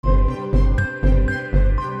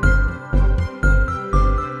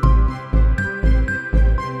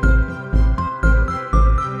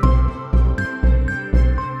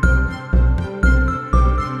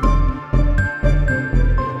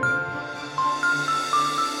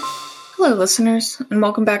Hello, listeners, and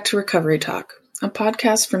welcome back to Recovery Talk, a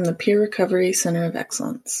podcast from the Peer Recovery Center of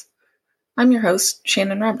Excellence. I'm your host,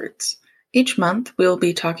 Shannon Roberts. Each month, we will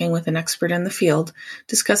be talking with an expert in the field,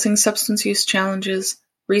 discussing substance use challenges,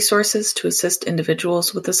 resources to assist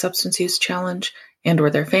individuals with a substance use challenge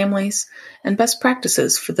and/or their families, and best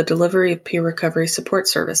practices for the delivery of peer recovery support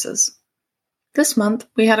services. This month,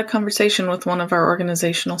 we had a conversation with one of our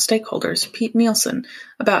organizational stakeholders, Pete Nielsen,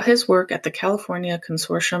 about his work at the California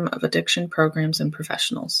Consortium of Addiction Programs and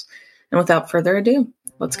Professionals. And without further ado,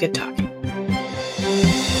 let's get talking.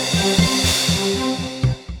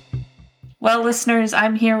 Well, listeners,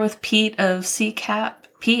 I'm here with Pete of CCAP.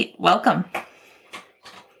 Pete, welcome.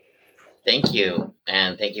 Thank you,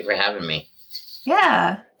 and thank you for having me.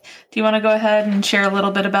 Yeah. Do you want to go ahead and share a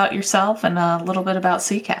little bit about yourself and a little bit about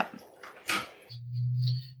CCAP?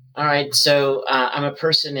 All right, so I'm a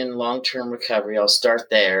person in long-term recovery. I'll start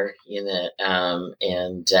there,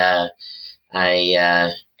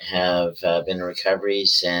 I have been in recovery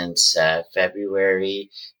since February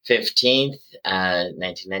 15th,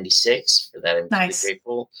 1996. For that, I'm Nice. really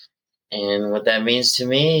grateful. And what that means to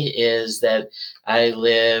me is that I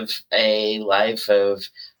live a life of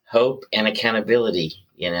hope and accountability,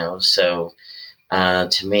 So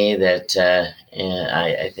to me, that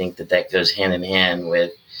I think that goes hand in hand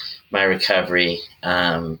with my recovery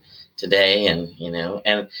today, and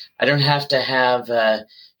I don't have to have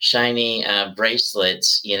shiny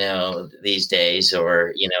bracelets, these days,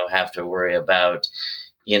 or have to worry about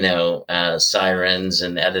sirens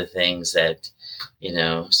and other things that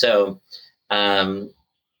So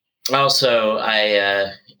also,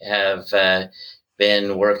 I have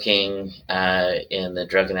been working in the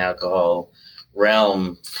drug and alcohol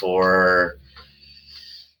realm for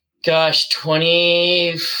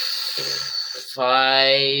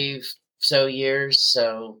 25 so years.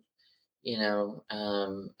 So, I,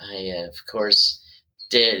 of course,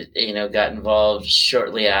 got involved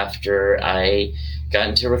shortly after I got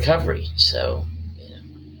into recovery. So,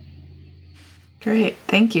 Great.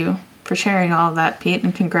 Thank you for sharing all of that, Pete,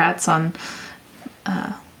 and congrats on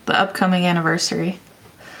the upcoming anniversary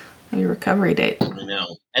of your recovery date. I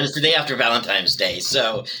know. And it's the day after Valentine's Day.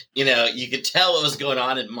 So, you could tell what was going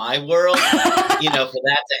on in my world, for that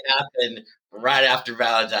to happen right after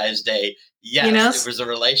Valentine's Day. Yes, it was a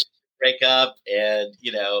relationship breakup. And,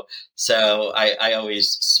 so I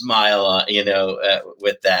always smile,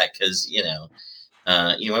 with that because,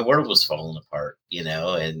 my world was falling apart,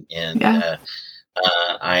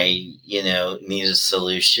 I, needed a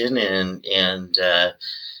solution and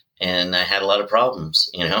I had a lot of problems,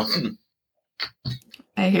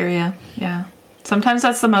 I hear you. Yeah. Sometimes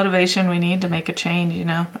that's the motivation we need to make a change,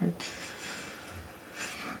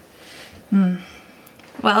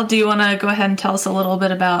 Well, do you want to go ahead and tell us a little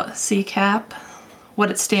bit about CCAP,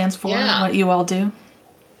 what it stands for, and what you all do?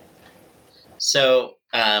 So,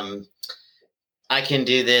 I can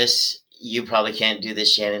do this. You probably can't do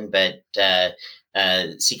this, Shannon, but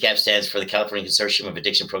CCAP stands for the California Consortium of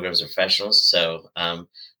Addiction Programs and Professionals. So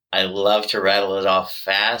I love to rattle it off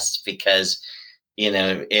fast because,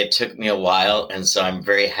 it took me a while. And so I'm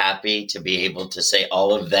very happy to be able to say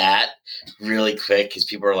all of that really quick because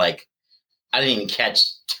people are like, I didn't even catch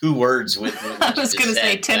 2 words with me. I was going to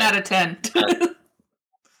say 10 out of 10.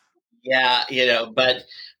 Yeah, but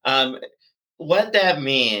what that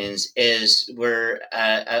means is we're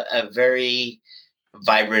a very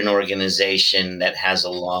vibrant organization that has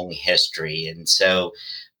a long history. And so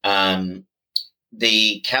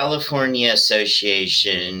the California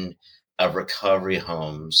Association of Recovery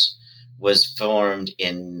Homes was formed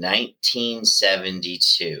in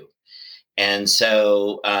 1972. And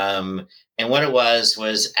so, and what it was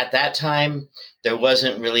at that time, there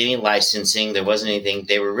wasn't really any licensing. There wasn't anything.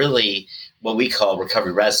 They were really what we call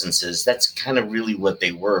recovery residences. That's kind of really what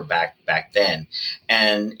they were back then.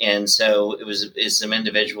 And so it's some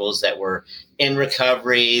individuals that were in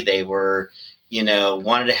recovery. They were,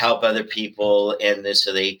 wanted to help other people. And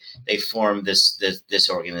so they formed this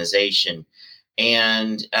organization.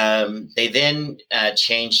 And they then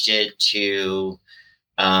changed it to,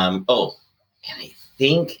 I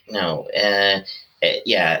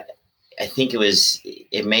think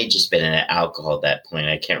it may just been an alcohol at that point.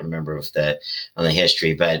 I can't remember on the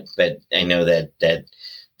history, but I know that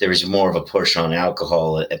there was more of a push on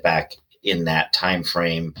alcohol back in that time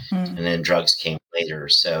frame, and then drugs came later.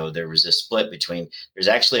 So there was a split between. There's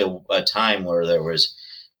actually a time where there was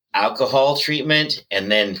alcohol treatment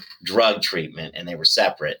and then drug treatment, and they were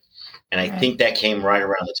separate. And I think that came right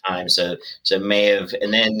around the time. So it may have,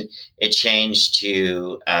 and then it changed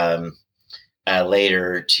to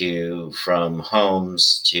later from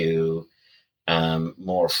homes to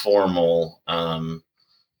more formal.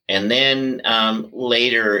 And then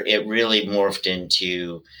later, it really morphed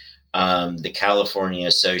into the California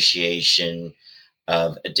Association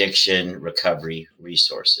of Addiction Recovery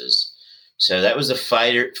Resources. So that was the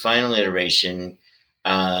final iteration.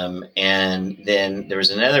 And then there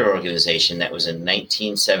was another organization that was in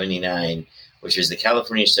 1979, which was the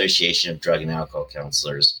California Association of Drug and Alcohol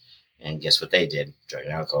Counselors. And guess what they did? Drug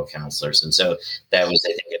and alcohol counselors. And so that was,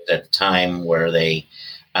 I think, at the time where they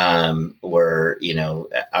were,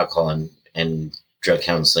 alcohol and drug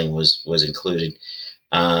counseling was included.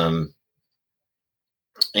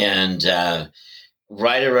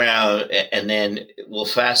 Right around, and then we'll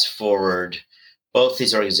fast forward. Both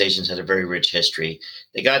these organizations had a very rich history.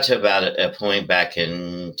 They got to about a point back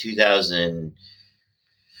in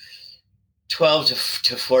 2012 to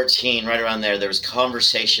 14, right around there. There was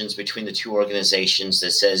conversations between the two organizations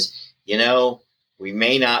that says, we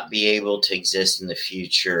may not be able to exist in the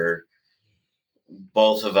future.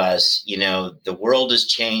 Both of us, the world is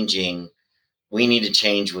changing. We need to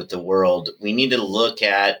change with the world. We need to look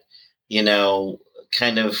at,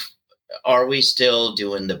 kind of, are we still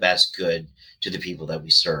doing the best good to the people that we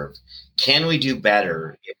serve? Can we do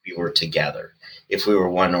better if we were together? If we were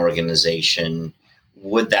one organization,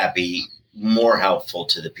 would that be more helpful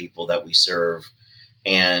to the people that we serve?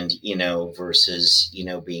 And, versus,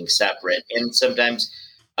 being separate and sometimes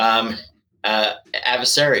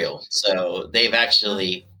adversarial. So they've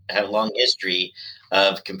actually had a long history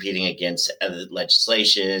of competing against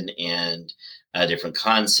legislation and different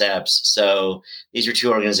concepts. So these are two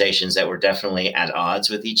organizations that were definitely at odds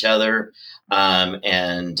with each other.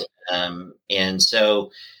 And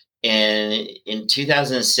so in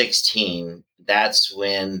 2016, that's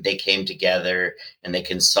when they came together and they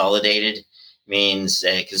consolidated.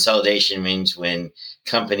 Consolidation means when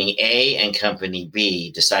company A and company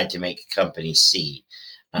B decide to make company C.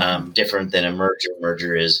 Different than a merger.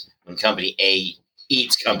 Merger is when company A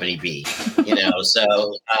eats company B,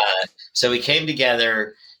 so we came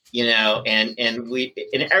together, and we,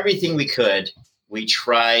 in everything we could, we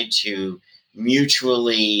tried to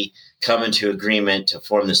mutually come into agreement to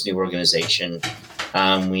form this new organization.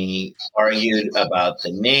 We argued about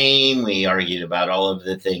the name, we argued about all of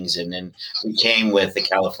the things, and then we came with the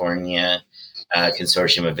California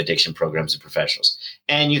Consortium of Addiction Programs and Professionals.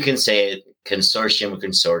 And you can say it, consortium or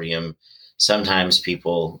consortium. Sometimes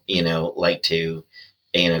people, like to,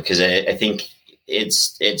 because I think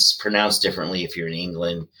it's pronounced differently if you're in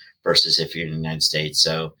England versus if you're in the United States.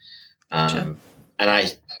 So, and I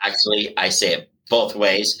say it both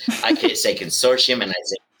ways. I can say consortium and I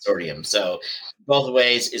say consortium. So both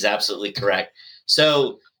ways is absolutely correct.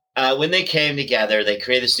 So when they came together, they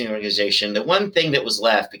created this new organization. The one thing that was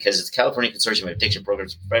left, because it's the California Consortium of Addiction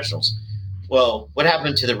Programs and Professionals, well, what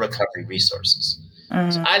happened to the recovery resources?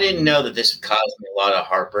 So I didn't know that this would cause me a lot of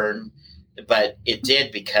heartburn, but it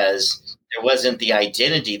did, because there wasn't the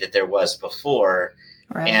identity that there was before.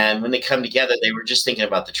 Right. And when they come together, they were just thinking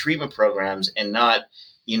about the treatment programs and not,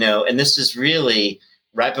 and this is really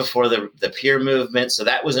right before the peer movement. So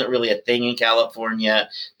that wasn't really a thing in California.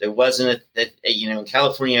 There wasn't in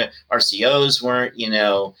California, RCOs weren't,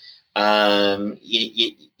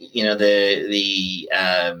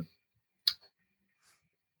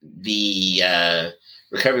 the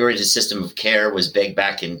recovery-oriented system of care was big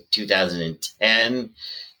back in 2010.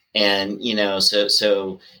 And,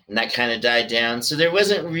 so and that kind of died down. So there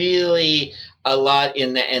wasn't really a lot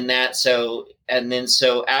in that. So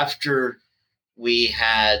after we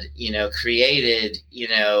had, created,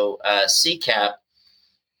 CCAP, a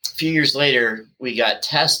few years later, we got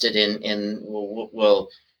tested well,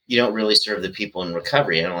 you don't really serve the people in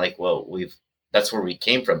recovery. And I'm like, well, that's where we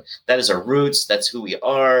came from. That is our roots. That's who we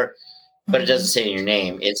are. But it doesn't say in your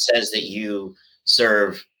name. It says that you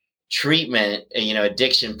serve treatment,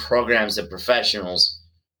 addiction programs and professionals.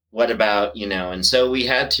 What about, and so we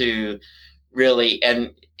had to really,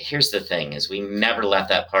 and here's the thing is we never left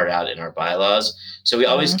that part out in our bylaws. So we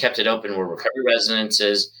always kept it open where recovery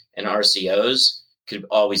residences and RCOs could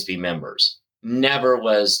always be members. Never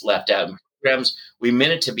was left out in programs. We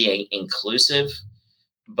meant it to be inclusive,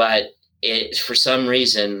 but for some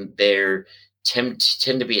reason there tend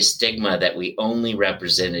to be a stigma that we only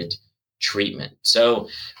represented treatment. So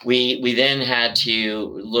we then had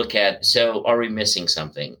to look at, so are we missing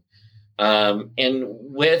something? And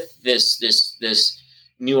with this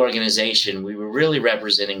new organization, we were really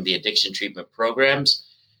representing the addiction treatment programs,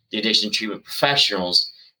 the addiction treatment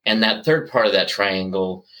professionals, and that third part of that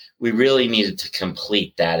triangle, we really needed to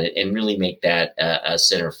complete that and really make that a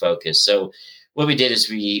center focus. So what we did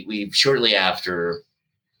is we shortly after,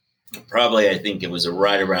 probably I think it was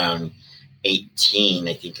right around 18,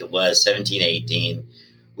 I think it was 17, 18,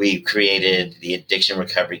 we created the Addiction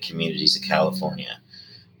Recovery Communities of California.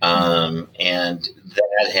 And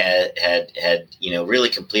that had really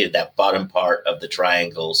completed that bottom part of the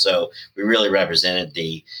triangle. So we really represented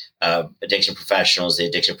the addiction professionals, the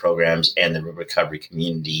addiction programs, and the recovery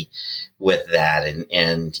community with that.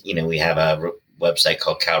 And we have a website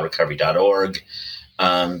called calrecovery.org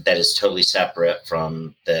that is totally separate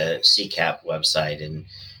from the CCAP website.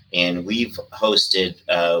 And we've hosted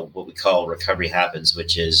what we call Recovery Happens,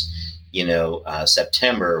 which is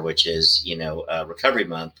September, which is Recovery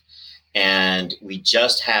Month, and we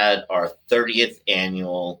just had our 30th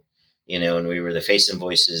annual, and we were the Face and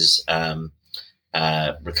Voices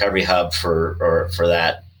recovery hub for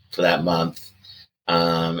that month,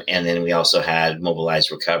 and then we also had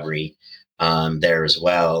Mobilized Recovery there as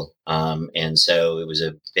well, and so it was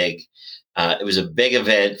a big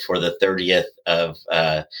event for the 30th of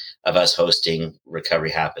us hosting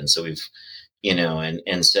Recovery Happens. So we've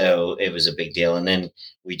and so it was a big deal. And then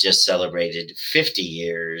we just celebrated 50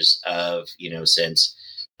 years of, since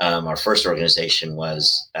our first organization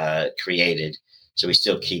was created. So we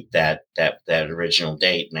still keep that original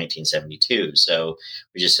date, 1972. So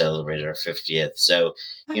we just celebrated our 50th. So,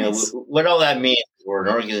 Nice. What all that means, we're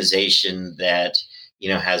an organization that,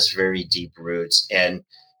 has very deep roots, and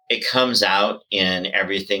it comes out in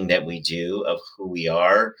everything that we do of who we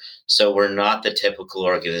are. So we're not the typical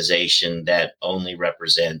organization that only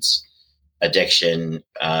represents addiction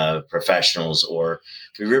professionals, or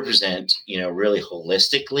we represent, really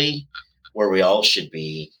holistically where we all should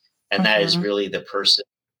be. And that is really the person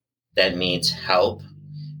that needs help,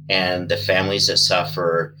 and the families that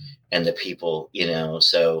suffer, and the people,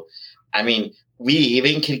 So, I mean, we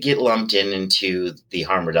even could get lumped into the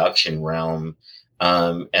harm reduction realm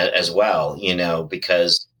as well,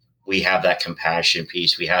 because we have that compassion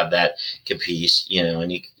piece, we have that piece,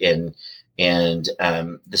 and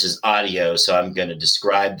this is audio, so I'm going to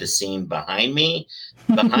describe the scene behind me.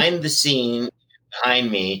 Behind the scene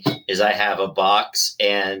behind me is I have a box,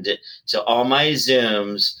 and so all my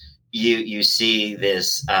Zooms, you see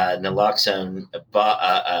this naloxone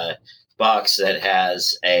box that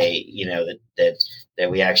has a that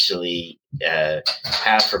we actually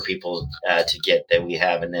have for people to get, that we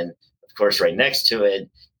have. And then, of course, right next to it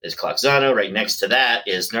is Cloxano. Right next to that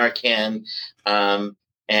is Narcan.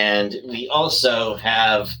 And we also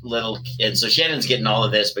have and so Shannon's getting all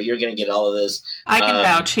of this, but you're going to get all of this. I can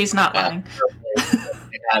vouch. He's not lying. I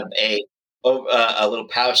have a little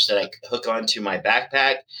pouch that I hook onto my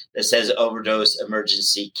backpack that says Overdose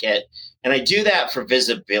Emergency Kit. And I do that for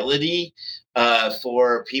visibility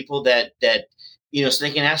for people that so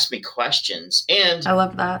they can ask me questions. And I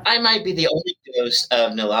love that. I might be the only dose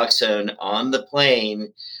of naloxone on the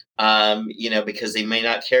plane, because they may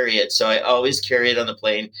not carry it. So I always carry it on the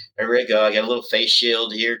plane. Everywhere I go, I got a little face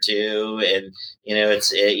shield here too. And,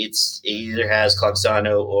 it either has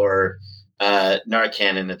Cloxano or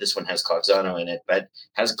Narcan in it. This one has Cloxano in it, but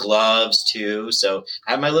has gloves too. So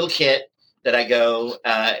I have my little kit that I go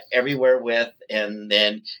everywhere with. And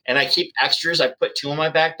I keep extras. I put 2 in my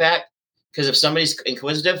backpack, because if somebody's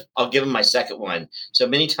inquisitive, I'll give them my second one. So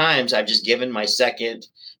many times I've just given my second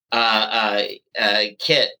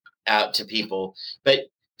kit out to people. But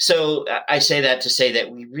so I say that to say that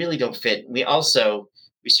we really don't fit. We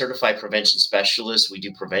certify prevention specialists. We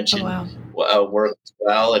do prevention work as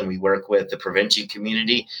well, and we work with the prevention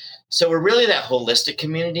community. So we're really that holistic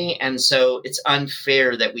community. And so it's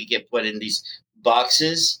unfair that we get put in these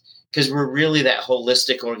boxes, because we're really that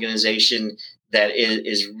holistic organization that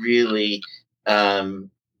is really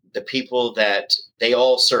the people that they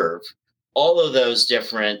all serve. All of those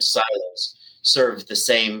different silos serve the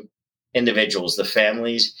same individuals, the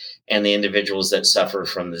families and the individuals that suffer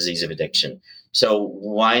from the disease of addiction. So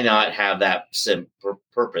why not have that simple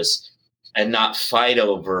purpose and not fight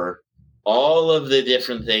over all of the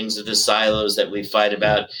different things of the silos that we fight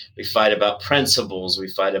about? We fight about principles, we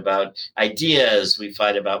fight about ideas, we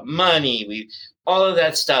fight about money, all of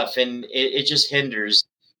that stuff. And it just hinders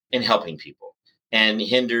in helping people, and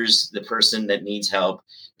hinders the person that needs help,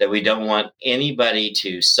 that we don't want anybody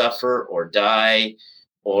to suffer or die,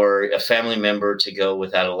 or a family member to go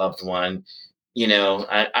without a loved one.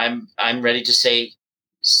 I'm ready to say,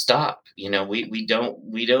 stop. We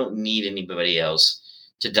don't need anybody else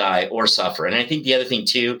to die or suffer. And I think the other thing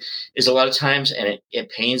too is, a lot of times, and it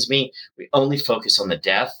pains me, we only focus on the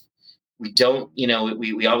death. We don't,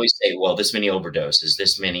 we always say, well, this many overdoses,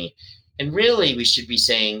 this many, and really we should be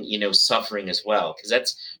saying, suffering as well, because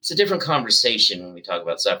it's a different conversation when we talk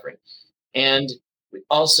about suffering. And we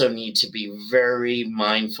also need to be very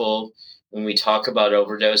mindful when we talk about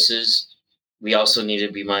overdoses we also need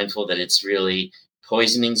to be mindful that it's really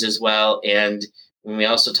poisonings as well. And when we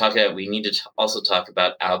also talk about, we need to also talk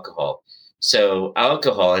about alcohol. So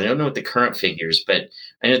alcohol, I don't know what the current figures, but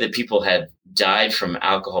I know that people have died from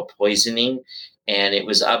alcohol poisoning, and it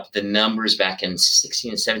was up. The numbers back in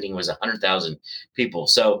 16 and 17 was 100,000 people.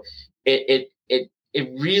 So it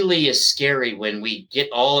really is scary when we get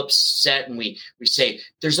all upset and we say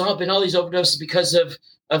there's been all these overdoses because of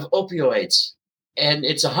opioids, and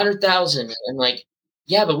it's 100,000. And like,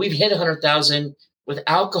 yeah, but we've hit 100,000 with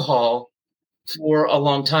alcohol for a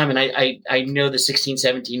long time. And I know the 16,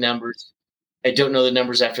 17 numbers. I don't know the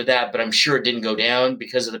numbers after that, but I'm sure it didn't go down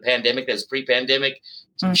because of the pandemic. That's pre-pandemic.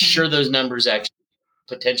 So I'm sure those numbers actually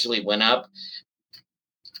potentially went up.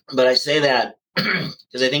 But I say that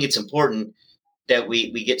because I think it's important that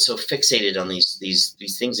we get so fixated on these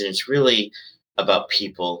things, and it's really about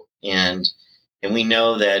people. And we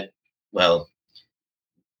know that, well,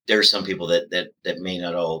 there are some people that may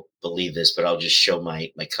not all believe this, but I'll just show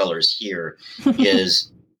my colors here.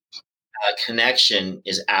 Is connection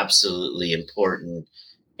is absolutely important.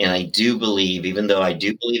 And I do believe, even though I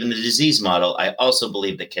do believe in the disease model, I also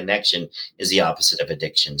believe that connection is the opposite of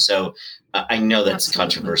addiction. So I know that's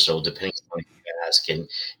absolutely controversial, depending on who you ask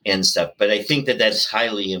and stuff. But I think that that's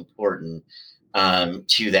highly important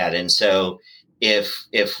to that. And so if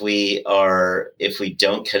we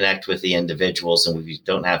don't connect with the individuals, and we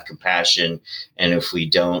don't have compassion, and if we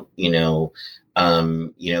don't,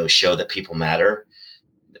 show that people matter,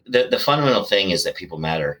 the fundamental thing is that people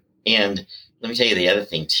matter. And let me tell you the other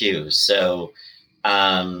thing too. So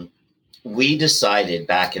we decided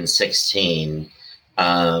back in 16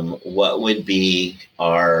 what would be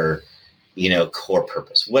our, core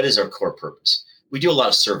purpose. What is our core purpose? We do a lot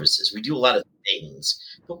of services. We do a lot of things.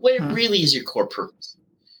 But what really is your core purpose?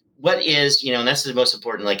 What is, and that's the most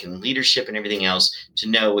important, like in leadership and everything else, to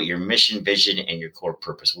know what your mission, vision, and your core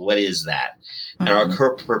purpose. What is that? And our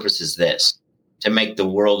core purpose is this: to make the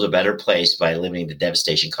world a better place by eliminating the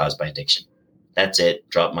devastation caused by addiction. That's it.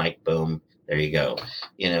 Drop mic, boom. There you go.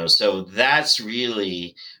 So that's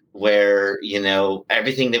really where,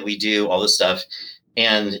 everything that we do, all this stuff.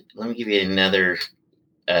 And let me give you another,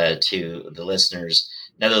 to the listeners,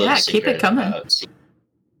 another little secret. Keep it coming.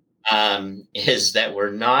 Is that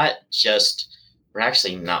we're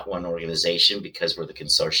actually not one organization, because we're the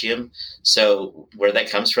consortium. So where that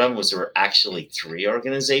comes from was we're actually 3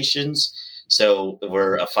 organizations. So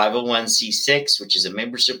we're a 501c6, which is a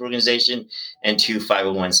membership organization, and 2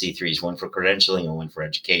 501c3s, one for credentialing and one for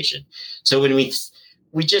education. So when we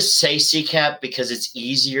just say CCAP because it's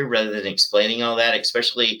easier rather than explaining all that,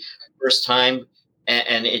 especially first time,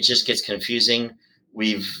 and it just gets confusing.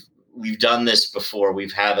 We've done this before.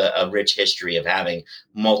 We've had a rich history of having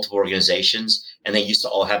multiple organizations, and they used to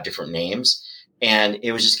all have different names. And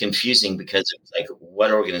it was just confusing because it was like,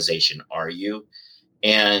 what organization are you?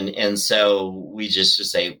 And so we just would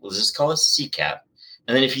say, well, let's just call it CCAP.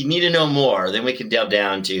 And then if you need to know more, then we can delve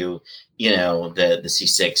down to, the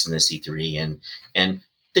C6 and the C3 and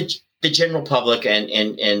the general public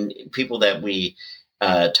and people that we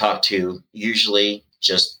talk to usually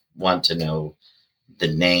just want to know the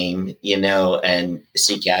name, and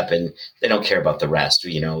CCAP, and they don't care about the rest,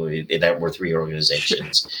 that we're 3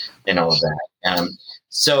 organizations and all of that.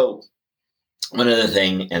 So one other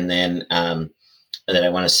thing, and then that I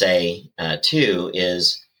want to say too,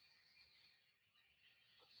 is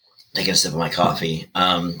taking a sip of my coffee.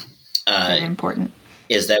 Very important.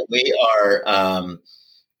 Is that we are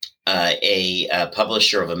a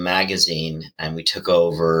publisher of a magazine, and we took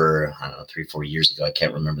over, I don't know, 3-4 years ago. I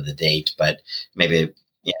can't remember the date, but maybe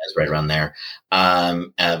it's right around there.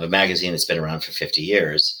 Of a magazine that's been around for 50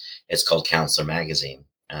 years. It's called Counselor Magazine.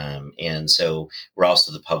 And so we're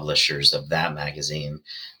also the publishers of that magazine.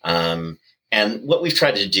 And what we've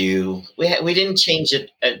tried to do, we didn't change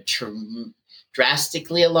it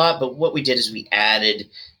drastically a lot, but what we did is we added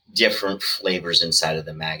different flavors inside of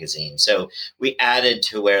the magazine. So we added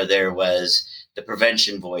to where there was the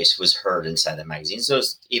prevention voice was heard inside the magazine. So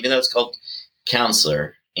even though it's called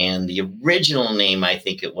Counselor, and the original name, I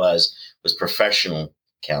think it was Professional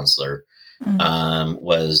Counselor,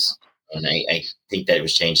 was, and I think that it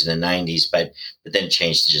was changed in the 90s, but then it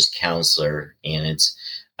changed to just Counselor, and it's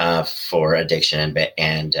for addiction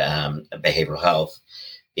and behavioral health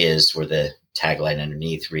is where the tagline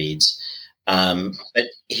underneath reads. But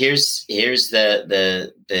here's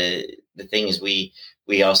the thing is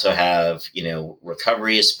we also have,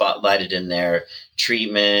 recovery is spotlighted in there,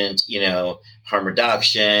 treatment, harm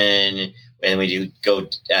reduction, and we do go,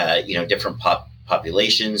 different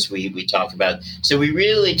populations we talk about. So we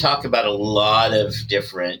really talk about a lot of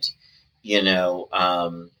different,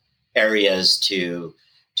 areas to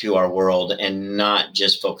our world and not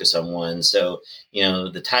just focus on one. So,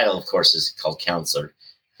 the title, of course, is called Counselor.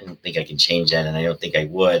 I don't think I can change that, and I don't think I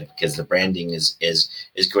would, because the branding is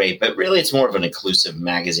great. But really, it's more of an inclusive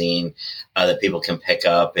magazine that people can pick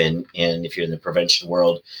up. And if you're in the prevention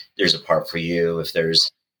world, there's a part for you. If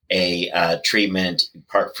there's a treatment,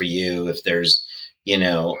 part for you. If there's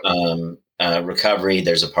recovery,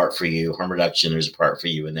 there's a part for you. Harm reduction, there's a part for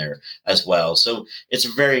you in there as well. So it's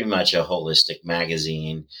very much a holistic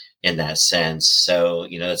magazine in that sense. So,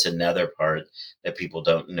 that's another part that people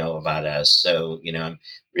don't know about us. So, I'm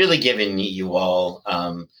really giving you all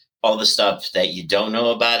the stuff that you don't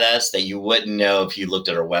know about us that you wouldn't know if you looked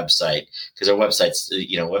at our website, because our websites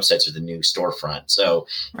are the new storefront. So,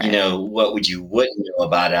 Right. What wouldn't know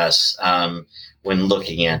about us when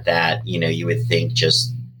looking at that, you would think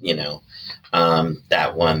just,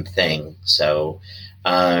 that one thing. So,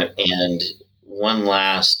 and one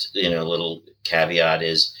last, little caveat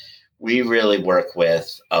is we really work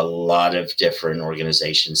with a lot of different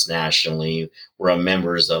organizations nationally. We're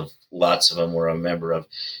members of lots of them. We're a member of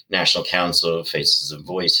National Council of Faces and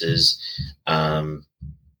Voices, ICNRC,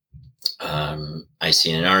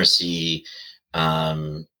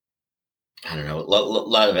 I don't know, a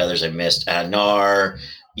lot of others I missed, NAR,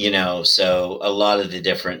 so a lot of the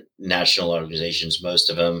different national organizations, most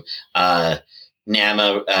of them,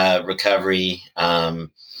 NAMA recovery,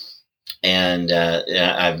 and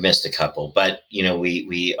I've missed a couple, but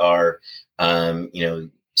we are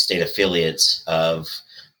state affiliates of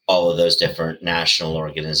all of those different national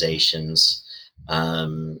organizations,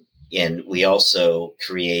 and we also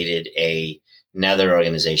created another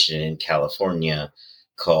organization in California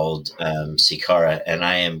called CICARA, and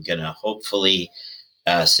I am going to hopefully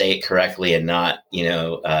say it correctly and not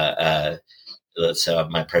so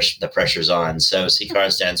the pressure's on. So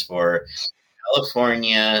CICARA stands for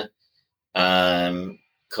California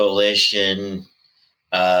Coalition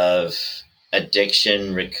of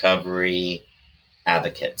Addiction Recovery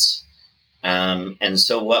Advocates. And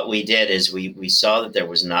so what we did is we saw that there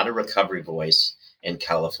was not a recovery voice in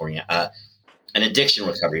California, an addiction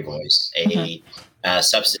recovery voice, a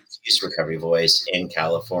substance use recovery voice in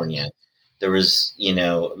California. There was,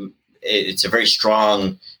 it's a very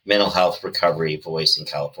strong mental health recovery voice in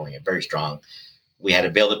California, very strong. We had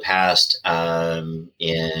a bill that passed in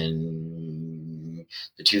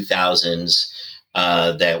the 2000s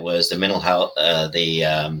that was the mental health,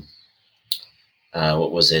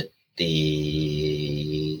 what was it?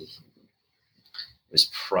 It was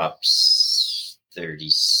Prop 30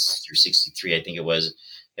 through 63, I think it was,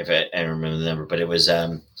 if I remember the number, but it was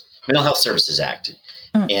Mental Health Services Act.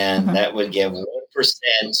 And that would give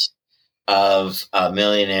 1% of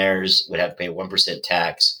millionaires would have to pay 1%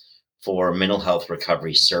 tax for mental health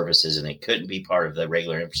recovery services, and it couldn't be part of the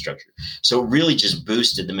regular infrastructure. So it really just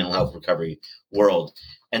boosted the mental health recovery world.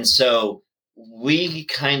 And so we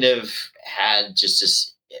kind of had just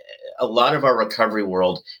this, a lot of our recovery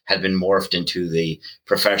world had been morphed into the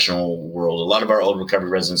professional world. A lot of our old recovery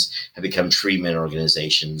residents have become treatment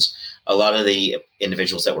organizations. A lot of the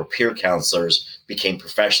individuals that were peer counselors became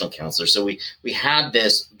professional counselors. So we had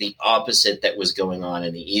the opposite that was going on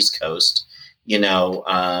in the East Coast,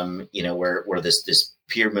 where this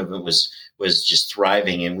peer movement was just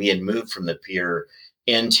thriving, and we had moved from the peer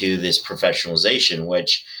into this professionalization,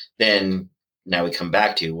 which then now we come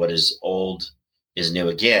back to what is old is new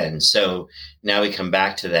again. So now we come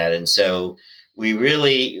back to that. And so we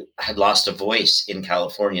really had lost a voice in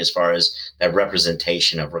California as far as that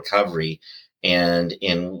representation of recovery. And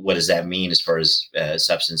what does that mean as far as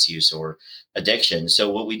substance use or addiction? So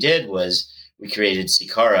what we did was we created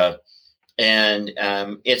CICARA, and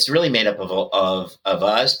it's really made up of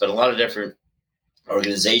us, but a lot of different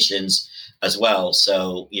organizations as well.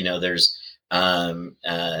 So, there's Young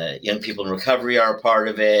People in Recovery are a part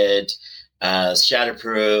of it,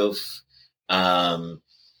 Shatterproof, and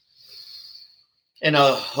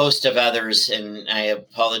a host of others. And I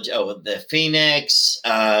apologize. The Phoenix,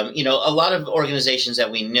 a lot of organizations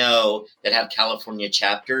that we know that have California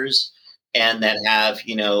chapters and that have,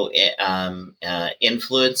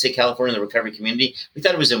 influence in California, the recovery community. We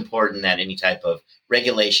thought it was important that any type of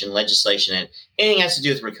regulation, legislation, and anything has to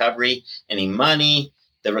do with recovery, any money,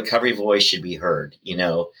 the recovery voice should be heard.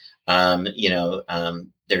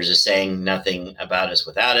 There's a saying, nothing about us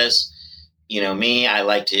without us. Me,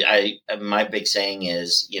 my big saying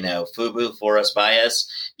is, FUBU, for us, by us,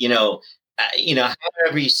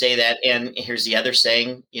 however you say that. And here's the other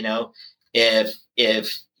saying, if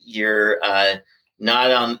you're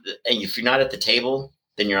if you're not at the table,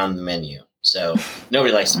 then you're on the menu. So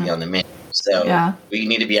nobody likes to be on the menu. So we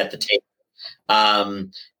need to be at the table.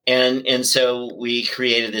 And so we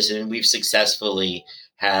created this, and we've successfully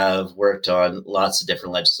have worked on lots of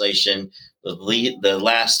different legislation. The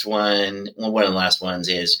last one, well, one of the last ones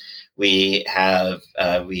is we have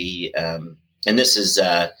and this is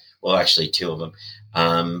well, actually two of them.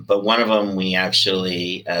 But one of them, we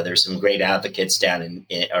actually there's some great advocates down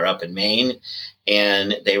or up in Maine,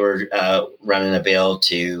 and they were running a bill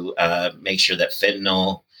to make sure that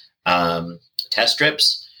fentanyl test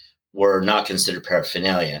strips were not considered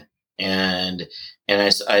paraphernalia. And I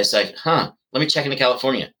was like, let me check into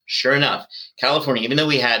California. Sure enough, California, even though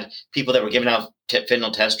we had people that were giving out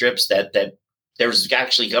fentanyl test strips that there was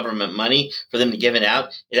actually government money for them to give it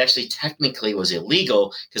out, it actually technically was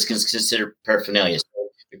illegal because it's considered paraphernalia. So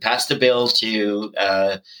we passed a bill to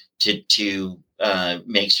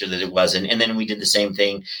make sure that it wasn't. And then we did the same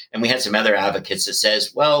thing. And we had some other advocates that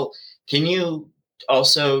says, well, can you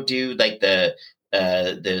also do like the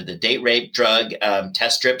date rape drug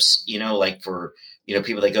test strips, like for,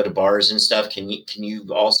 people that go to bars and stuff. Can you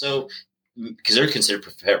also, because they're considered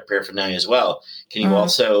paraphernalia as well. Can you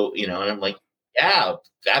also, and I'm like, yeah,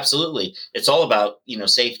 absolutely. It's all about,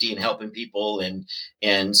 safety and helping people.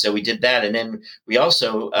 And so we did that. And then we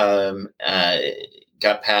also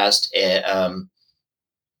got passed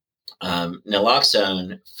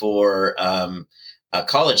naloxone for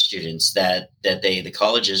college students that the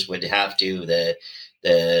colleges would have to, the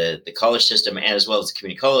college system, and as well as the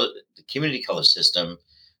community college system,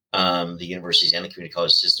 the universities and the community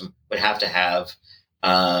college system would have to have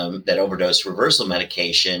that overdose reversal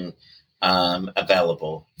medication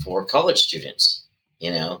available for college students,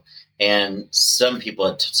 and some people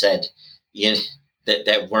had said,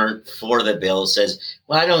 that weren't for the bill says,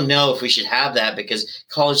 well, I don't know if we should have that because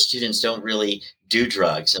college students don't really do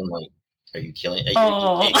drugs. I'm like, are you kidding?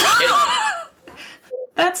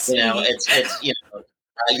 That's it's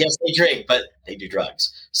yes, they drink, but they do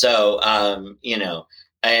drugs. So,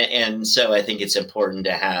 and so I think it's important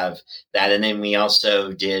to have that. And then we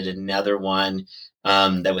also did another one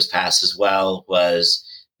that was passed as well, was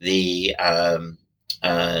the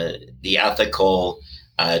ethical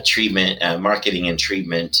treatment, marketing and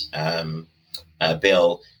treatment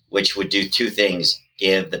bill, which would do two things: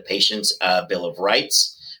 give the patients a bill of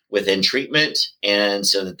rights within treatment, and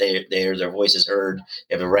so that their voice is heard.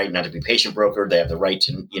 They have a right not to be patient brokered. They have the right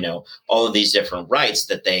to, all of these different rights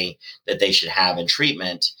that they should have in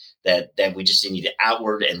treatment. That we just need to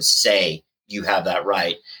outward and say you have that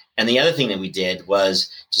right. And the other thing that we did was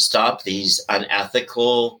to stop these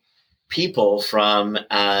unethical people from,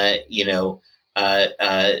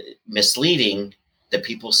 misleading the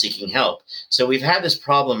people seeking help. So we've had this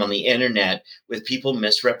problem on the internet with people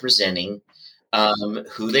misrepresenting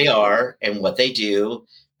who they are and what they do.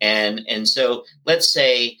 And so let's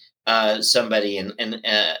say somebody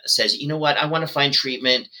says, you know what, I want to find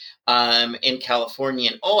treatment in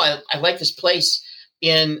California. And, I like this place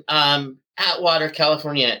in Atwater,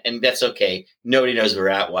 California. And that's okay. Nobody knows where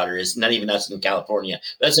Atwater is, not even us in California.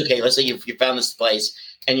 That's okay. Let's say you found this place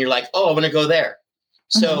and you're like, I want to go there.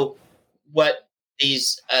 Mm-hmm. So what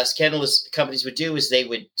these scandalous companies would do is they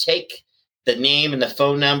would take the name and the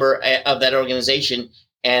phone number of that organization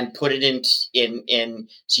and put it in.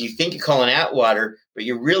 So you think you're calling Atwater, but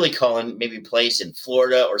you're really calling maybe a place in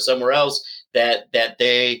Florida or somewhere else that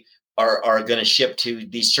they are going to ship to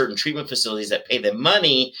these certain treatment facilities that pay them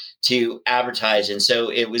money to advertise. And so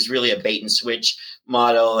it was really a bait and switch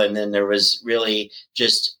model. And then there was really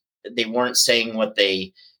just, they weren't saying what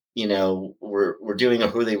they, were doing or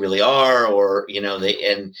who they really are, or,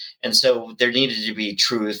 and so there needed to be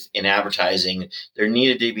truth in advertising. There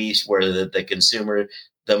needed to be where the consumer,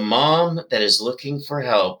 the mom that is looking for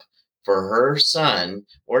help for her son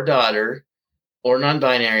or daughter or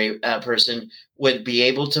non-binary person would be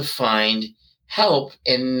able to find help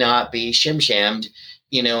and not be shim-shammed,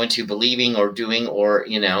 into believing or doing, or,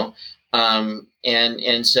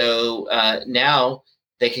 and so now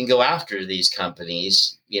they can go after these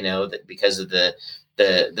companies, that because of the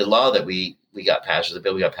law that we got passed, or the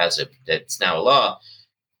bill we got passed, that's now a law.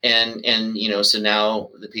 And, so now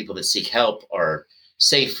the people that seek help are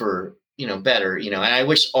safer, better, and I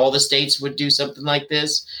wish all the states would do something like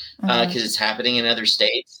this because it's happening in other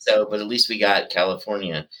states. So, but at least we got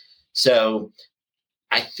California. So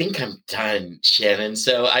I think I'm done, Shannon.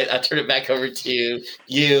 So I'll turn it back over to you,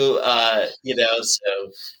 you're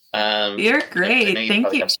great.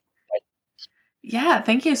 Thank you. Yeah.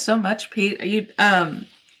 Thank you so much, Pete.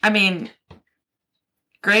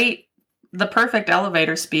 Great. The perfect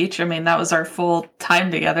elevator speech. That was our full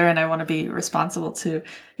time together, and I want to be responsible to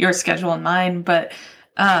your schedule and mine. But,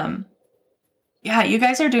 you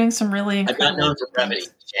guys are doing some really incredible. I'm not known for brevity,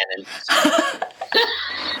 Shannon.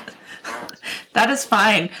 That is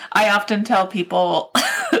fine. I often tell people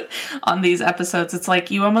on these episodes, it's like,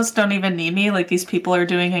 you almost don't even need me. Like, these people are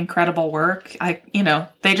doing incredible work.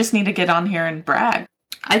 They just need to get on here and brag.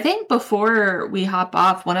 I think before we hop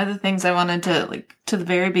off, one of the things I wanted to the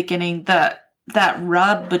very beginning, that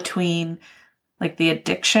rub between like the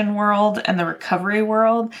addiction world and the recovery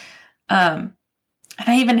world. And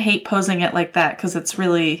I even hate posing it like that, because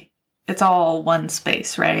it's all one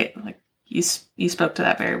space, right? Like, you spoke to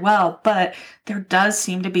that very well, but there does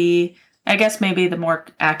seem to be, I guess maybe the more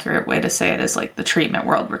accurate way to say it is like the treatment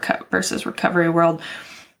world versus recovery world.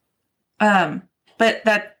 But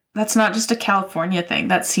that's not just a California thing.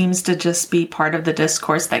 That seems to just be part of the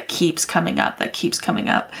discourse that keeps coming up.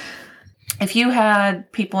 If you had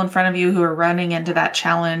people in front of you who are running into that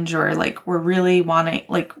challenge, or like were really wanting,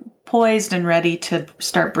 like poised and ready to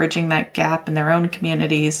start bridging that gap in their own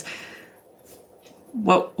communities,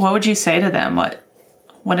 what would you say to them?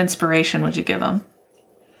 What inspiration would you give them?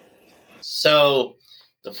 So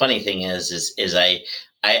the funny thing is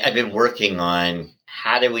I've been working on,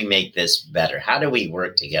 how do we make this better? How do we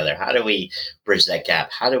work together? How do we bridge that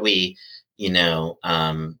gap? How do we,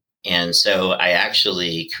 and so I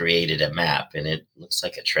actually created a map, and it looks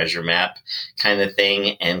like a treasure map kind of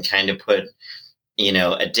thing, and kind of put,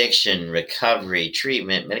 addiction, recovery,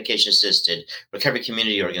 treatment, medication assisted, recovery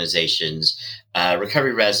community organizations,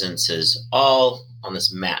 recovery residences, all on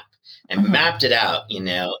this map, and mapped it out, and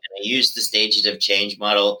I used the stages of change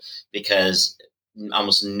model, because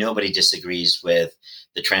almost nobody disagrees with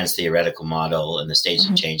the trans theoretical model and the stages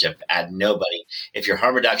of change. I've had nobody. If you're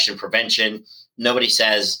harm reduction prevention, nobody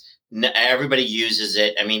says. Everybody uses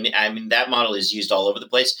it. I mean, that model is used all over the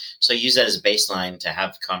place. So I use that as a baseline to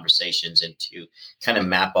have conversations and to kind of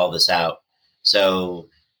map all this out. So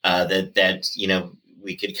that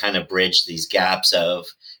we could kind of bridge these gaps of,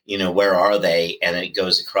 where are they? And it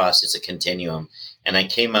goes across, it's a continuum. And I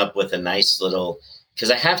came up with a nice little, because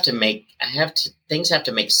things have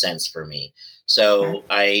to make sense for me. So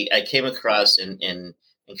I came across and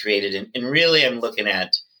created, and really I'm looking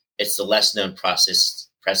at, it's the less known processes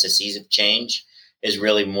of change is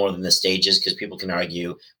really more than the stages, because people can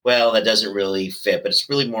argue, well, that doesn't really fit, but it's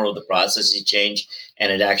really more of the processes of change,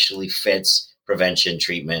 and it actually fits prevention,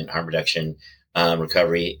 treatment, harm reduction,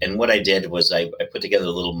 recovery. And what I did was I put together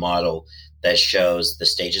a little model that shows the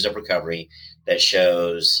stages of recovery, that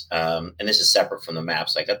shows, and this is separate from the map.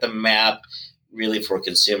 So I got the map really for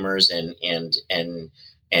consumers and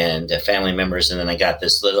family members, and then I got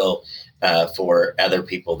this little for other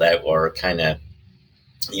people that were kind of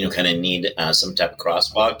need some type of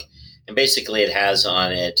crosswalk. And basically it has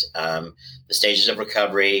on it the stages of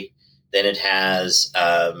recovery. Then it has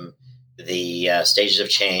the stages of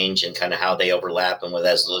change and kind of how they overlap and what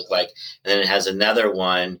that look like. And then it has another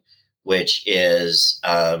one, which is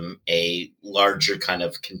a larger kind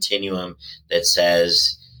of continuum that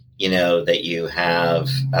says, that you have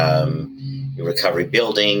your recovery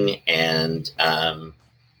building and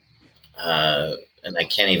I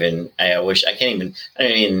can't even, let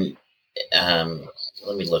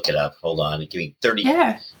me look it up. Hold on. Give me 30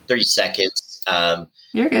 seconds.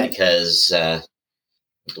 You're good. Because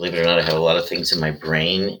believe it or not, I have a lot of things in my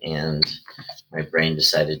brain, and my brain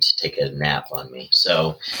decided to take a nap on me.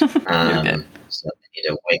 So, so I need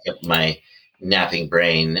to wake up my napping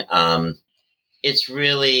brain. It's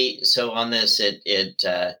really, so on this,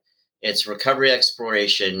 it's recovery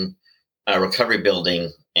exploration, recovery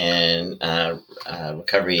building, and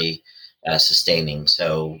recovery sustaining.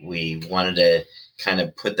 So we wanted to kind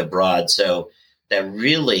of put the broad, so that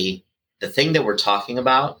really the thing that we're talking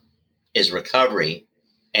about is recovery,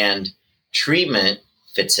 and treatment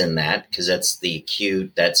fits in that, because that's the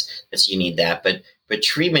acute, that's you need that, but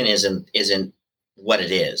treatment isn't what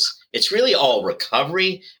it is. It's really all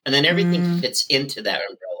recovery, and then everything fits into that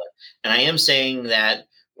umbrella. And I am saying that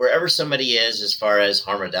wherever somebody is as far as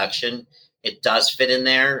harm reduction, it does fit in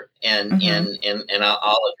there, and I'll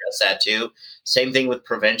address that too. Same thing with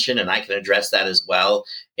prevention, and I can address that as well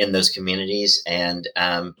in those communities. And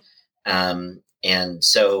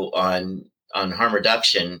so on harm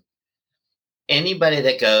reduction, anybody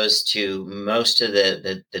that goes to most of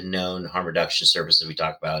the known harm reduction services we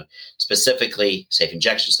talk about, specifically safe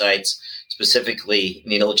injection sites, specifically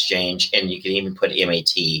needle exchange, and you can even put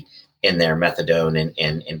MAT in there, methadone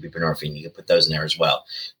and buprenorphine. You can put those in there as well.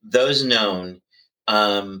 Those known,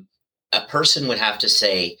 a person would have to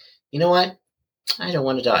say, you know what? I don't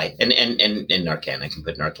want to die. And Narcan, I can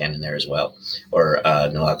put Narcan in there as well, or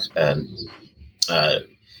naloxone.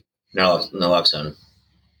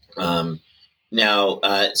 Now,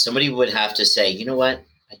 somebody would have to say, you know what?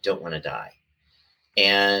 I don't want to die.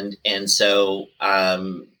 And so,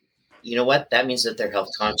 you know what? That means that they're health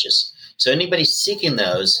conscious. So anybody seeking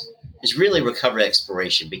those is really recovery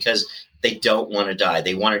exploration, because they don't want to die.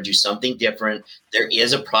 They want to do something different. There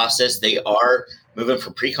is a process. They are moving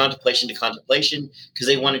from pre-contemplation to contemplation because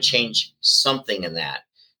they want to change something in that.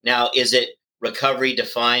 Now, is it recovery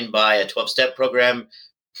defined by a 12-step program?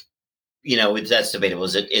 That's debatable.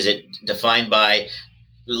 Is it defined by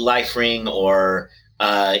LifeRing or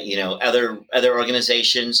other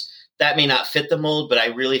organizations? That may not fit the mold, but I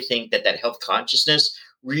really think that health consciousness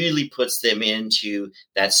really puts them into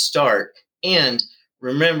that start. And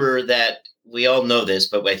remember that we all know this,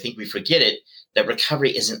 but I think we forget it, that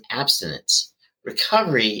recovery isn't abstinence.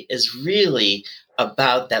 Recovery is really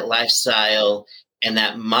about that lifestyle and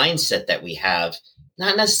that mindset that we have,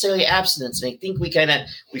 not necessarily abstinence. And I think we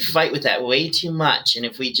fight with that way too much. And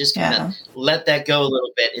if we just kind of let that go a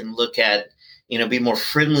little bit and look at, be more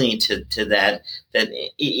friendly to that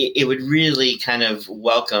it would really kind of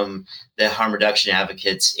welcome the harm reduction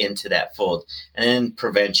advocates into that fold. And then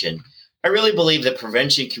prevention. I really believe that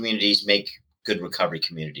prevention communities make good recovery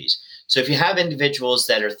communities. So if you have individuals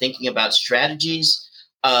that are thinking about strategies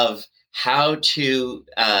of how to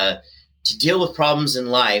deal with problems in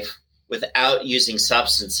life without using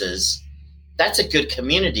substances, that's a good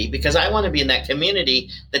community, because I want to be in that community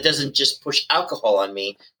that doesn't just push alcohol on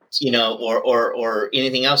me, or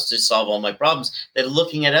anything else to solve all my problems, that are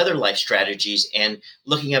looking at other life strategies and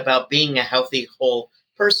looking about being a healthy, whole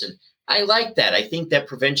person. I like that. I think that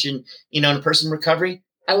prevention, in person recovery,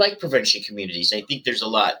 I like prevention communities. I think there's a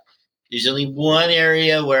lot. There's only one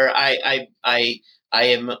area where I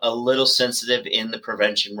am a little sensitive in the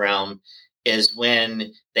prevention realm, is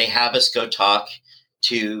when they have us go talk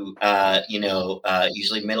to,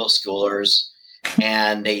 usually middle schoolers,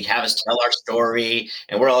 and they have us tell our story,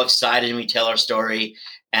 and we're all excited and we tell our story.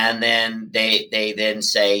 And then they then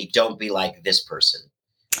say, don't be like this person.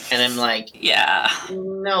 And I'm like, yeah,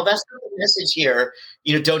 no, that's not the message here.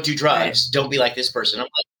 Don't do drugs. Right. Don't be like this person. I'm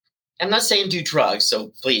like, I'm not saying do drugs.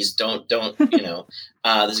 So please don't, this is going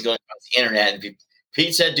on the internet. And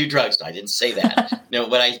Pete said do drugs. No, I didn't say that. No,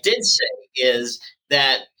 what I did say is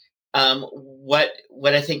that what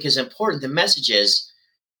I think is important, the message is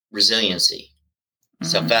resiliency,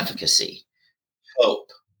 self-efficacy, hope,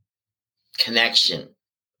 connection.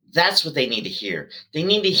 That's what they need to hear. They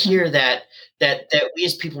need to hear that we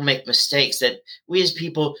as people make mistakes, that we as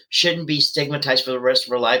people shouldn't be stigmatized for the rest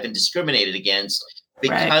of our life and discriminated against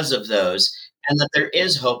because of those, and that there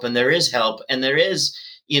is hope and there is help and there is,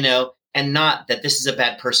 and not that this is a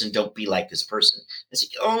bad person, don't be like this person. It's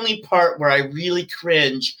the only part where I really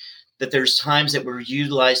cringe, that there's times that we're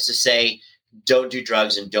utilized to say, don't do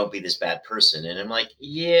drugs and don't be this bad person. And I'm like,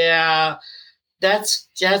 yeah, that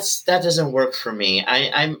doesn't work for me.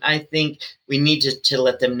 I think we need to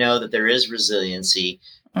let them know that there is resiliency,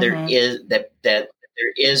 there is that there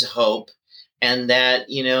is hope, and that,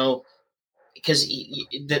 because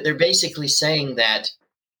they're basically saying that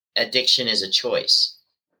addiction is a choice.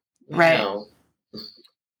 Right.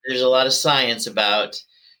 There's a lot of science about,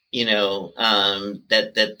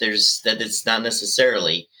 that it's not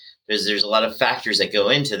necessarily. There's a lot of factors that go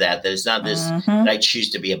into that it's not this that I choose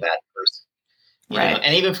to be a bad person. You know?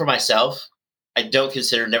 And even for myself, I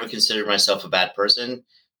never considered myself a bad person.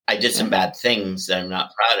 I did some bad things that I'm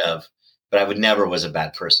not proud of, but I never was a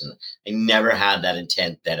bad person. I never had that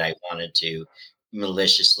intent that I wanted to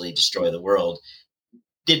maliciously destroy the world.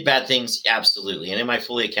 Did bad things, absolutely. And am I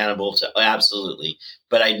fully accountable to? Absolutely.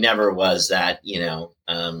 But I never was that,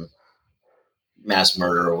 mass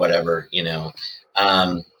murder or whatever, that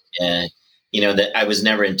I was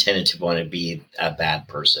never intended to want to be a bad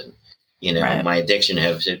person. My addiction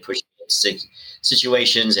has pushed me in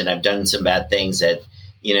situations, and I've done some bad things that,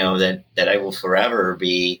 that I will forever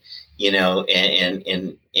be, in a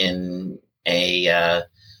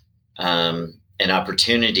an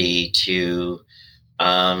opportunity to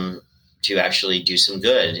actually do some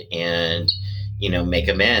good and, make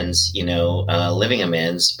amends, living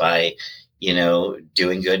amends by,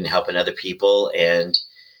 doing good and helping other people. And,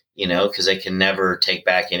 because I can never take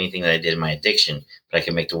back anything that I did in my addiction, but I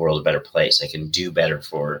can make the world a better place. I can do better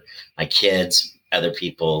for my kids, other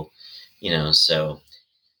people, so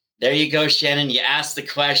there you go, Shannon. You asked the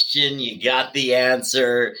question, you got the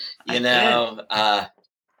answer, Thank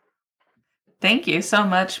you so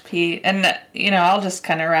much, Pete. And, I'll just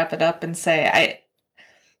kind of wrap it up and say,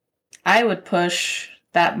 I would push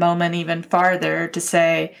that moment even farther to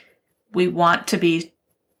say, we want to be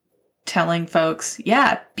telling folks,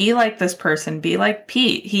 be like this person, be like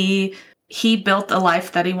Pete. He built a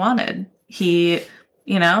life that he wanted. He,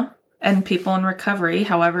 and people in recovery,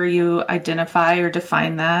 however you identify or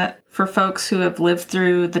define that, for folks who have lived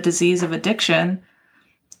through the disease of addiction,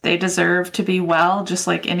 they deserve to be well just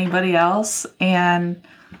like anybody else, and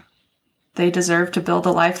they deserve to build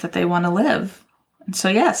a life that they want to live. And so,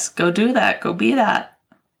 yes, go do that. Go be that.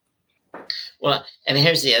 Well, and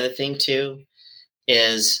here's the other thing, too,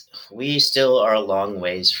 is we still are a long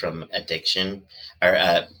ways from addiction, or,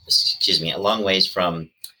 a long ways from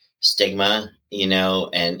stigma,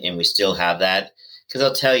 and we still have that. Because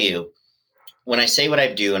I'll tell you, when I say what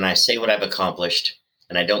I do and I say what I've accomplished,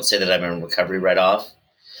 and I don't say that I'm in recovery right off,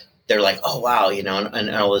 they're like, oh, wow, and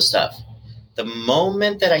all this stuff. The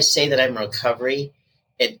moment that I say that I'm in recovery,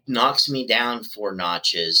 it knocks me down 4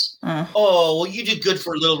 notches. Oh, well, you did good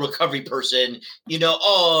for a little recovery person, and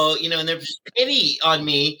there's pity on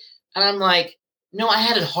me. And I'm like, no, I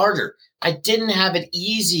had it harder. I didn't have it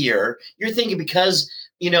easier. You're thinking because,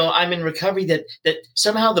 I'm in recovery that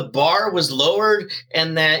somehow the bar was lowered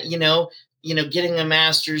and that, getting a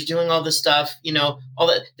master's, doing all this stuff, all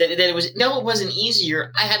that it was, no, it wasn't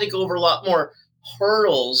easier. I had to go over a lot more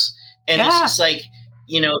hurdles. And It's just like,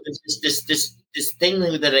 this thing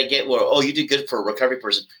that I get where, oh, you did good for a recovery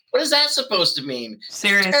person. What is that supposed to mean?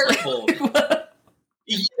 Seriously. Terrible.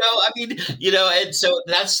 And so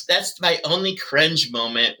that's my only cringe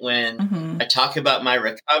moment when I talk about my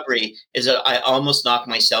recovery is that I almost knock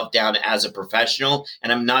myself down as a professional,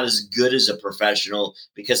 and I'm not as good as a professional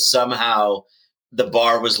because somehow the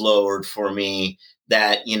bar was lowered for me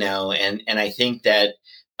that, and I think that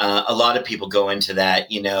a lot of people go into that,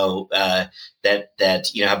 that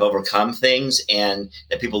have overcome things, and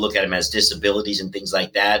that people look at them as disabilities and things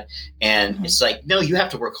like that. And it's like, no, you have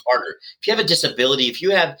to work harder. If you have a disability, if you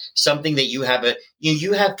have something that you have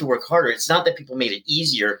you have to work harder. It's not that people made it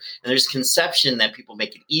easier, and there's conception that people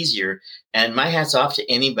make it easier. And my hat's off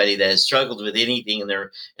to anybody that has struggled with anything in their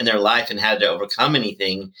life and had to overcome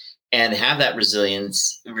anything and have that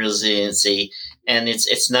resiliency. And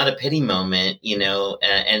it's not a pity moment, and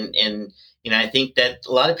I think that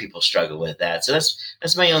a lot of people struggle with that. So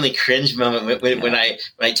that's my only cringe moment when I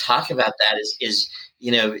talk about that is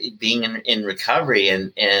being in recovery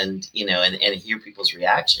and hear people's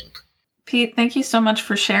reaction. Pete, thank you so much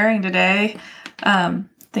for sharing today.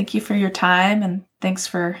 Thank you for your time, and thanks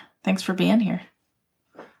for being here.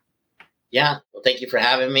 Yeah, well, thank you for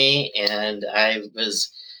having me, and I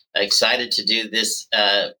was excited to do this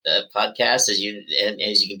podcast, as you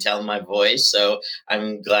can tell in my voice. So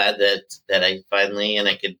I'm glad that I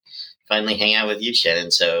could finally hang out with you,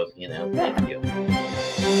 Shannon. So thank you.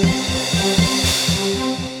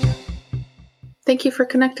 Thank you for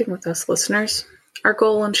connecting with us, listeners. Our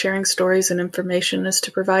goal in sharing stories and information is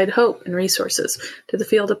to provide hope and resources to the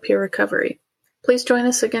field of peer recovery. Please join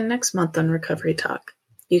us again next month on Recovery Talk.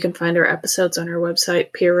 You can find our episodes on our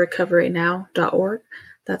website, peerrecoverynow.org.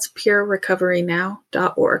 That's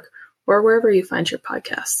peerrecoverynow.org, or wherever you find your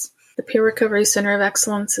podcasts. The Peer Recovery Center of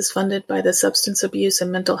Excellence is funded by the Substance Abuse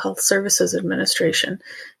and Mental Health Services Administration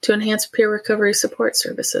to enhance peer recovery support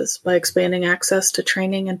services by expanding access to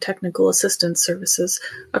training and technical assistance services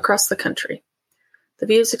across the country. The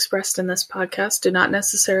views expressed in this podcast do not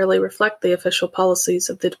necessarily reflect the official policies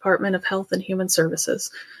of the Department of Health and Human Services,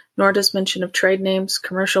 nor does mention of trade names,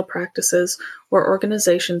 commercial practices, or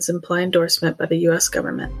organizations imply endorsement by the U.S.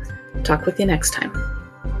 government. Talk with you next time.